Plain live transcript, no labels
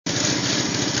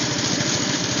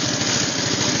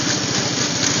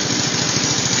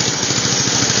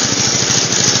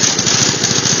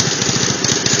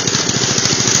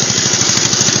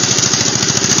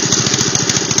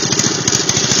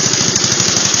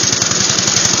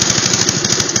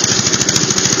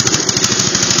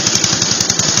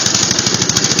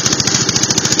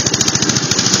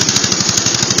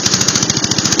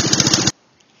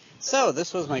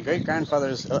this was my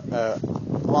great-grandfather's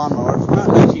lawnmower from about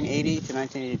 1980 to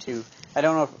 1982. I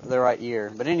don't know if the right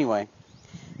year, but anyway,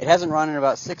 it hasn't run in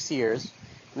about 6 years.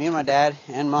 Me and my dad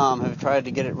and mom have tried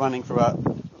to get it running for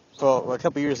a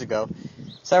couple years ago,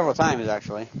 several times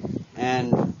actually,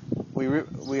 and we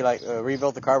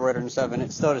rebuilt the carburetor and stuff, and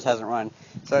it still just hasn't run.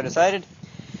 So I decided,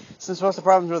 since most of the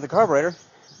problems with the carburetor,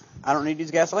 I don't need to use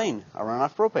gasoline. I'll run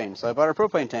off propane. So I bought a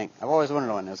propane tank. I've always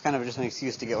wanted one. It was kind of just an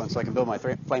excuse to get one so I can build my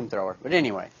flamethrower. But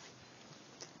anyway,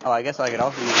 I guess I could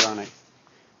also use it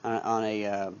on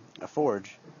a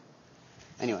forge.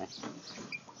 Anyway,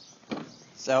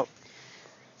 so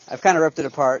I've kind of ripped it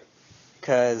apart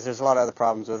because there's a lot of other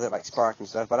problems with it, like spark and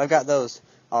stuff. But I've got those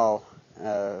all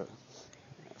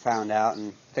found out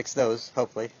and fixed those,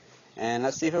 hopefully. And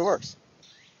let's see if it works.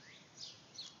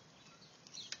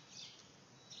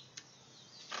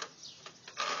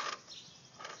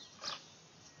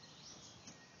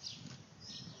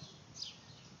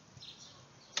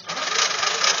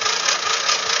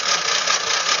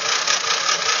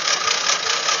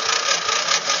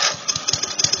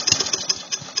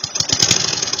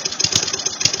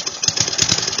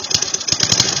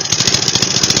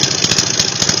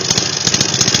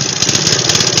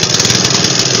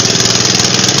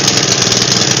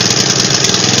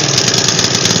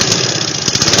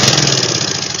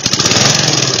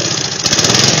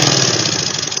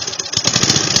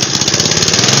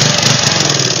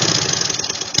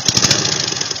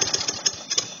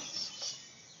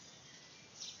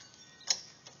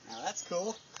 That's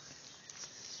cool.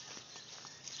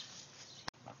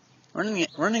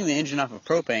 Running the engine off of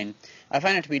propane, I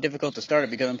find it to be difficult to start it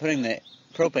because I'm putting the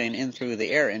propane in through the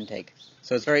air intake.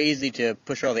 So it's very easy to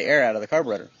push all the air out of the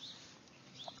carburetor.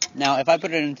 Now, if I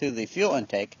put it into the fuel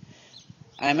intake,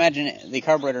 I imagine the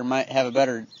carburetor might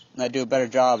do a better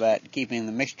job at keeping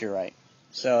the mixture right.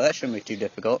 So that shouldn't be too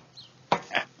difficult.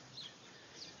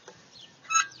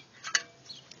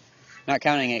 Not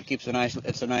counting it, it's a nice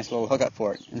little hookup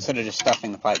for it, instead of just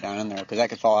stuffing the pipe down in there, because that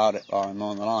could fall out while I'm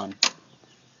mowing the lawn.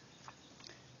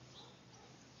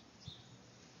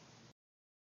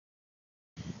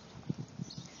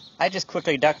 I just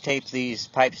quickly duct taped these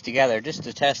pipes together just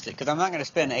to test it, because I'm not going to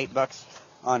spend $8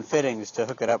 on fittings to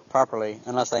hook it up properly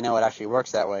unless I know it actually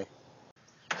works that way.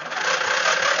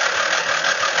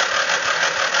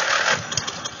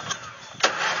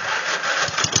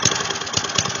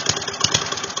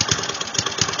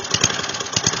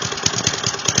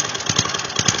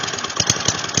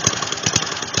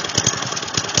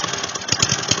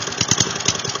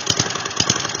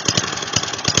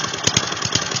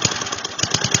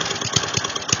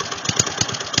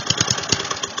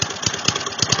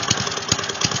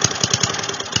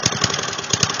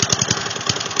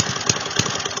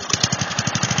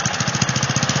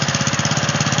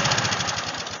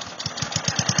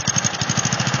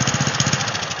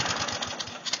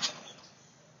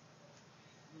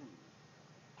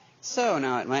 So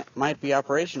now it might be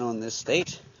operational in this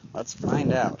state. Let's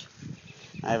find out.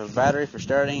 I have a battery for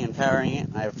starting and powering it.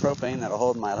 I have propane that'll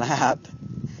hold my lap.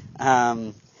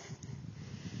 I'll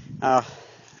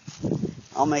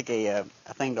make a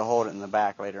thing to hold it in the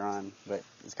back later on, but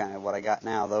it's kind of what I got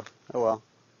now, though. Oh well.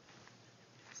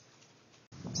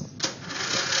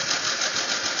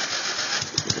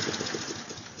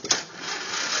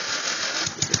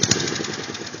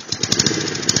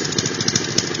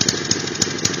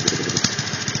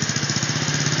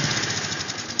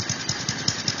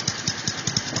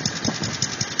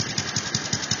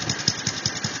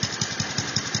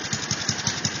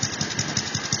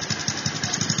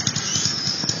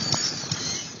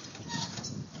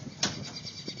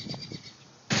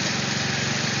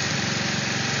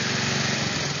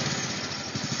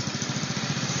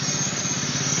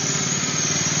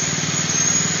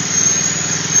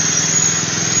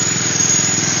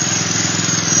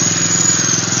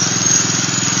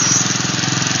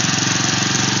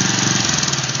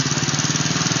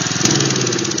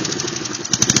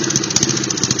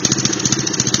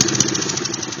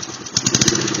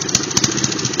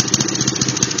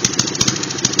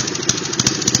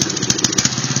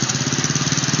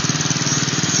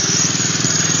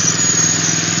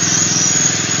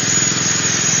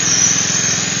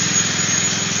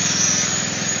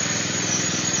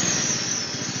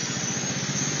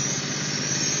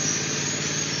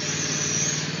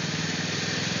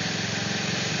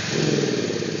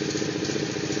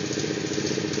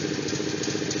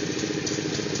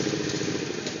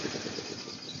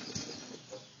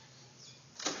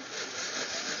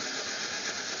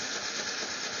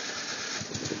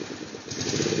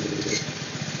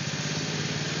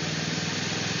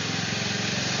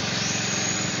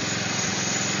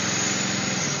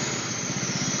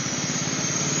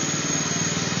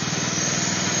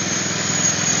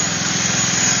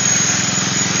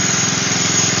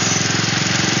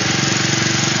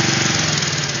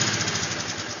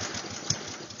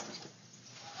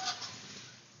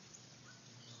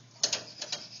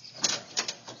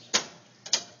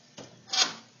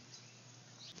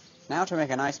 Now to make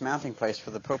a nice mounting place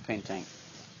for the propane tank.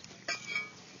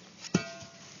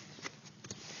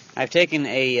 I've taken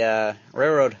a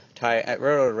railroad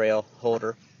rail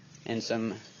holder and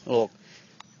some little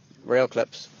rail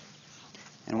clips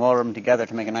and welded them together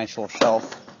to make a nice little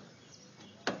shelf.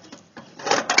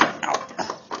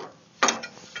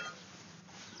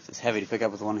 It's heavy to pick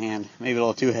up with one hand, maybe a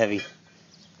little too heavy.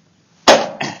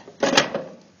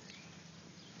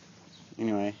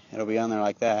 Anyway, it'll be on there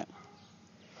like that.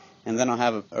 And then I'll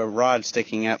have a rod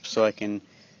sticking up so I can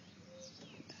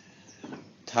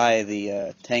tie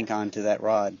the tank onto that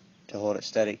rod to hold it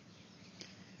steady.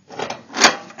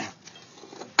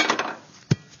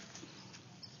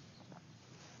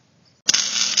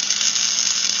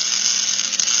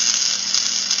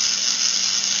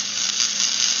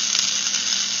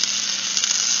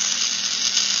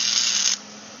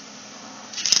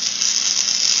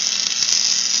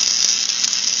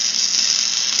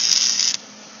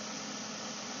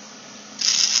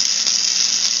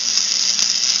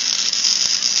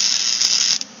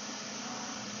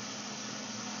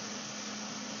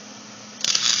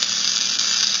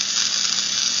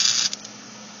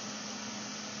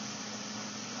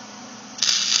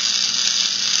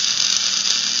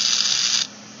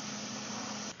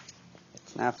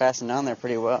 Now fastened on there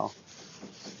pretty well.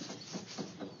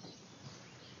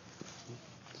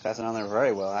 Fastened on there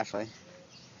very well, actually.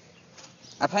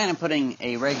 I plan on putting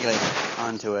a regulator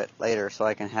onto it later so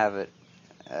I can have it,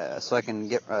 so I can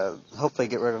hopefully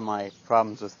get rid of my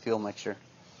problems with fuel mixture.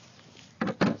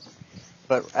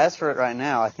 But as for it right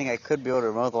now, I think I could be able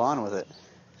to mow the lawn with it.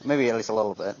 Maybe at least a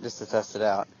little bit, just to test it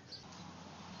out.